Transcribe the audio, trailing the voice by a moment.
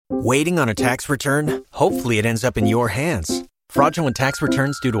Waiting on a tax return? Hopefully it ends up in your hands. Fraudulent tax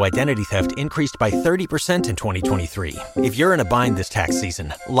returns due to identity theft increased by 30% in 2023. If you're in a bind this tax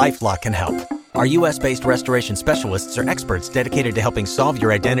season, LifeLock can help. Our U.S.-based restoration specialists are experts dedicated to helping solve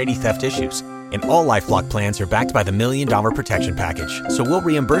your identity theft issues. And all LifeLock plans are backed by the $1 Million Protection Package. So we'll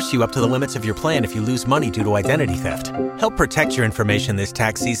reimburse you up to the limits of your plan if you lose money due to identity theft. Help protect your information this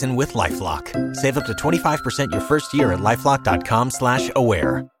tax season with LifeLock. Save up to 25% your first year at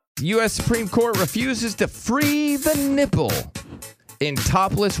LifeLock.com/aware. U.S. Supreme Court refuses to free the nipple in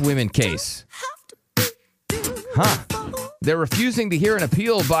topless women case. They're refusing to hear an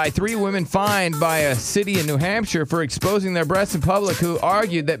appeal by 3 women fined by a city in New Hampshire for exposing their breasts in public who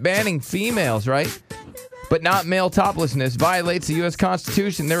argued that banning females, right, but not male toplessness violates the U.S.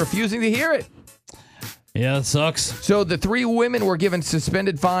 Constitution. They're refusing to hear it. Yeah, that sucks. So the 3 women were given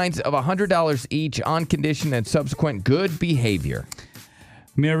suspended fines of $100 each on condition and subsequent good behavior.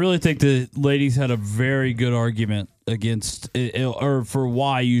 I mean, I really think the ladies had a very good argument against or for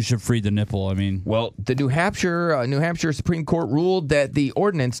why you should free the nipple. I mean, well, the New Hampshire Supreme Court ruled that the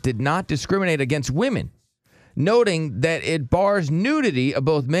ordinance did not discriminate against women, noting that it bars nudity of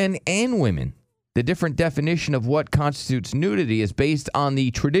both men and women. The different definition of what constitutes nudity is based on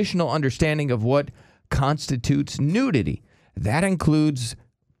the traditional understanding of what constitutes nudity. That includes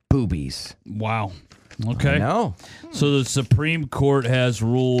boobies. Wow. Okay. No. So the Supreme Court has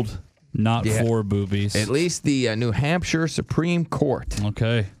ruled not for boobies. At least the New Hampshire Supreme Court.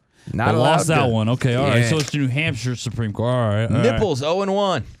 Okay. Not allowed lost that one. Okay, all right. Yeah. So it's the New Hampshire Supreme Court. All right. Nipples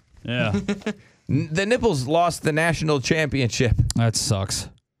 0-1. Yeah. The Nipples lost the national championship. That sucks.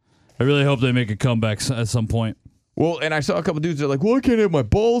 I really hope they make a comeback at some point. Well, and I saw a couple dudes that are like, well, I can't have my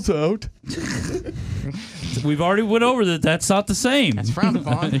balls out. We've already went over that. That's not the same. That's frowned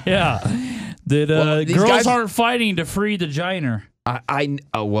upon. Yeah. That girls guys aren't fighting to free the giner.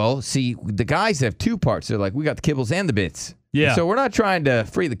 Well, see, the guys have 2 parts. They're like, we got the kibbles and the bits. Yeah. So we're not trying to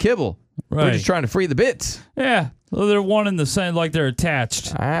free the kibble. Right. We're just trying to free the bits. Yeah. Well, they're one and the same, like they're attached.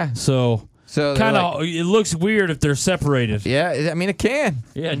 So kind of, like, it looks weird if they're separated. Yeah, I mean, it can.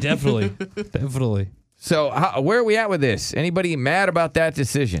 Yeah, definitely. Definitely. So where are we at with this? Anybody mad about that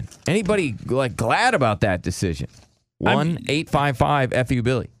decision? Anybody glad about that decision?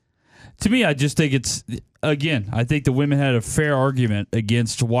 1-855-FU-BILLY. To me, I just think it's, again, I think the women had a fair argument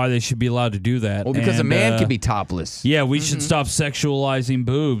against why they should be allowed to do that. Well, because a man can be topless. Yeah, we should stop sexualizing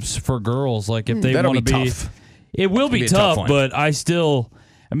boobs for girls. Like, if they want to be... tough. It will be tough, one. but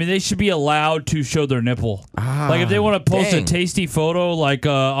they should be allowed to show their nipple. Like, if they want to post a tasty photo, like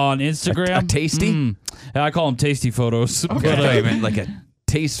on Instagram. A tasty? I call them tasty photos. Okay, But, I meant like a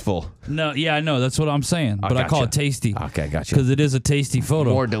tasteful. no, yeah, I know. That's what I'm saying. But I call it tasty. Okay, gotcha. Because it is a tasty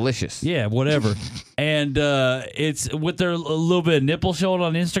photo. More delicious. Yeah, whatever. And it's with their little bit of nipple showing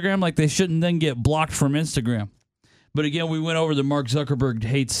on Instagram, like they shouldn't then get blocked from Instagram. But again, we went over that Mark Zuckerberg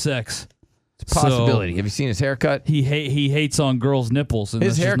hates sex. It's a possibility. Have you seen his haircut? He hates on girls' nipples, and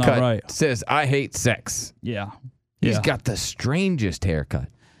His that's just haircut not right. says, I hate sex. Yeah. He's got the strangest haircut.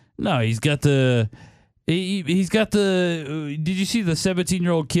 No, he's got the... He's got the... Did you see the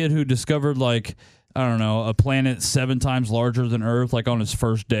 17-year-old kid who discovered, like, I don't know, a planet 7 times larger than Earth, like on his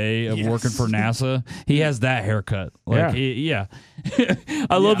first day of working for NASA? He has that haircut. Like, yeah.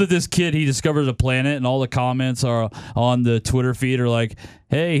 I love that this kid, he discovers a planet, and all the comments are on the Twitter feed are like,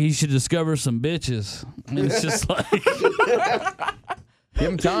 hey, he should discover some bitches. And it's just like... Give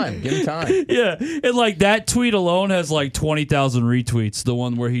him time. Give him time. Yeah, and like that tweet alone has like 20,000 retweets. The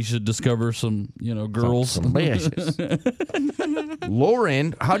one where he should discover some, girls. Some bitches.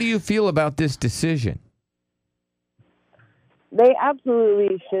 Lauren, how do you feel about this decision? They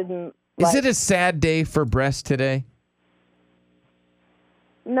absolutely shouldn't. Is it a sad day for breasts today?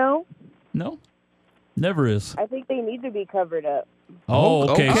 No. No, never is. I think they need to be covered up. Oh,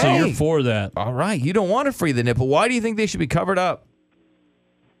 okay. So you're for that. All right. You don't want to free the nipple. Why do you think they should be covered up?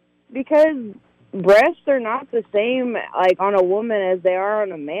 Because breasts are not the same, like, on a woman as they are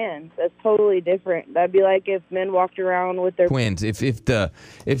on a man. That's totally different. That'd be like if men walked around with their twins. If the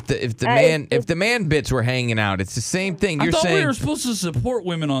man bits were hanging out, it's the same thing. You're I thought saying we were supposed to support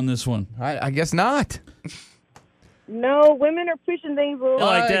women on this one. I guess not. No, women are pushing things a little.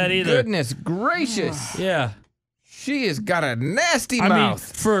 Like that either. Goodness gracious. Yeah. She has got a nasty I mouth.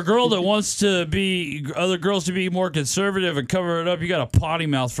 mean, for a girl that wants to be other girls to be more conservative and cover it up, you got a potty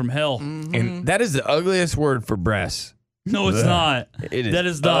mouth from hell. Mm-hmm. And that is the ugliest word for breasts. No, it's not. It is. That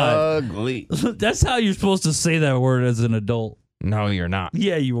is not ugly. That's how you're supposed to say that word as an adult. No, you're not.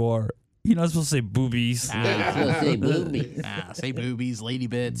 Yeah, you are. You're not supposed to say boobies. Say boobies. Say boobies, lady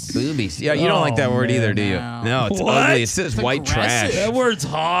bits. Boobies. Yeah, you don't like that word either, do you? No, it's What? ugly. It says white trash. That word's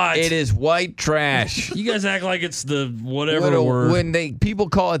hot. It is white trash. You guys act like it's the whatever word. When people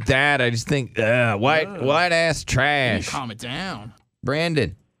call it that, I just think, white ass trash. Calm it down.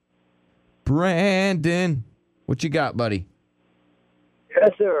 Brandon, what you got, buddy? Yes,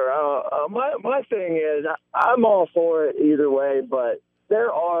 sir. My thing is, I'm all for it either way, but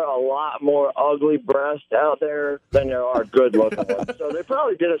there are a lot more ugly breasts out there than there are good-looking ones. So they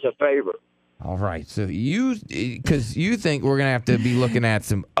probably did us a favor. All right. So because you think we're going to have to be looking at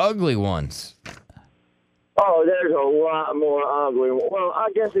some ugly ones. Oh, there's a lot more ugly. Well, I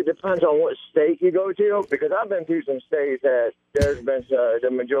guess it depends on what state you go to, because I've been to some states that there's been the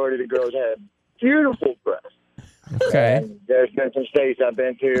majority of the girls have beautiful breasts. Okay. And there's been some states I've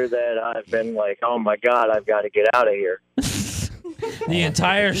been to that I've been like, oh, my God, I've got to get out of here. The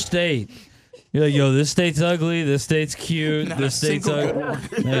entire state. You're like, yo, this state's ugly. This state's cute. This state's ugly.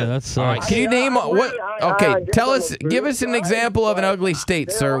 Yeah, that sucks. All right. Can you name what? Okay. Give us an example of an ugly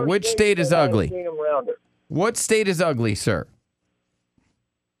state, sir. Which state is ugly? What state is ugly, sir?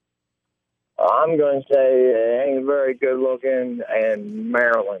 I'm going to say it ain't very good looking, and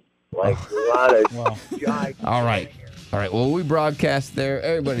Maryland. Like a lot of gigantic. All right. Well, we broadcast there.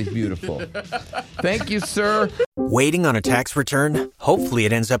 Everybody's beautiful. Thank you, sir. Waiting on a tax return? Hopefully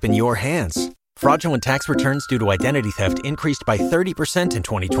it ends up in your hands. Fraudulent tax returns due to identity theft increased by 30% in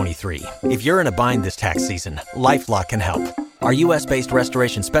 2023. If you're in a bind this tax season, LifeLock can help. Our U.S.-based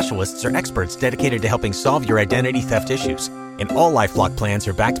restoration specialists are experts dedicated to helping solve your identity theft issues. And all LifeLock plans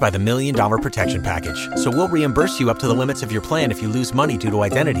are backed by the $1 Million Protection Package. So we'll reimburse you up to the limits of your plan if you lose money due to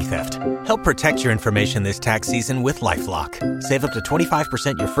identity theft. Help protect your information this tax season with LifeLock. Save up to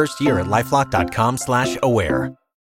 25% your first year at LifeLock.com/aware.